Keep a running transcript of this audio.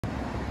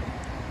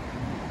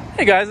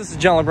Hey guys, this is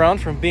John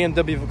LeBron from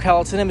BMW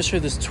Vocala. Today I'm going to show you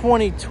this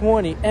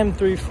 2020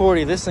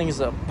 M340. This thing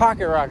is a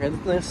pocket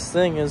rocket. This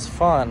thing is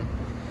fun.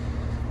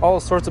 All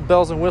sorts of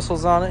bells and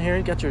whistles on it here.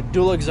 You got your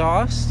dual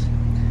exhaust.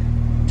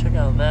 Check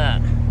out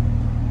that.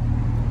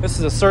 This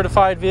is a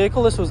certified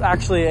vehicle. This was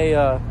actually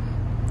a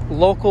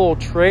local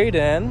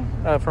trade-in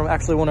from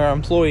actually one of our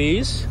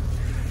employees.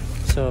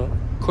 So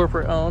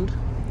corporate owned.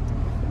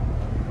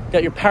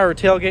 Got your power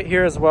tailgate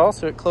here as well,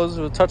 so it closes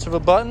with a touch of a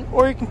button,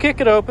 or you can kick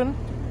it open.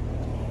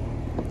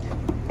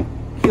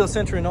 Keyless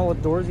entry in all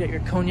the doors. You got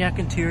your cognac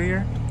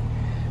interior.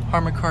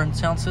 Harman Kardon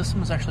sound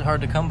system is actually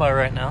hard to come by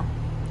right now.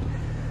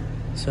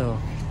 So,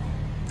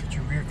 got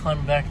your rear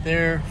climate back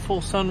there. Full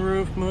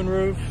sunroof,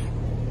 moonroof.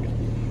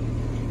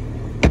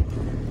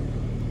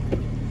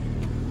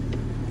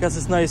 Got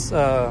this nice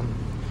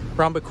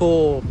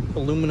rhombical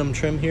aluminum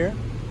trim here.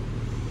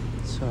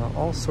 So,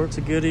 all sorts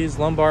of goodies.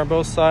 Lumbar on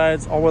both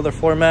sides. All-weather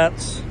floor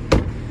mats.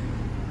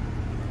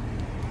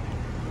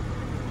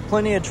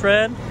 Plenty of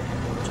tread.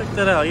 Check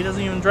that out. He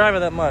doesn't even drive it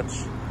that much.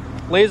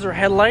 Laser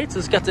headlights.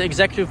 It's got the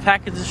executive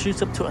package that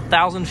shoots up to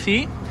 1,000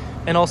 feet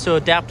and also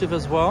adaptive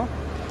as well.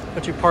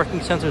 Got your parking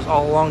sensors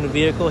all along the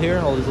vehicle here,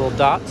 all these little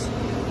dots.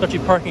 Got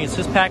your parking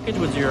assist package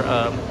with your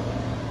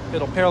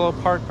it'll parallel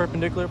park,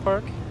 perpendicular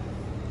park.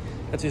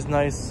 Got these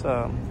nice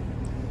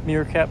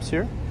mirror caps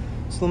here.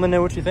 So let me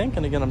know what you think.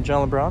 And again, I'm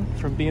John LeBron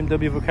from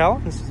BMW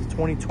Vocala. This is the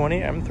 2020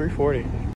 M340.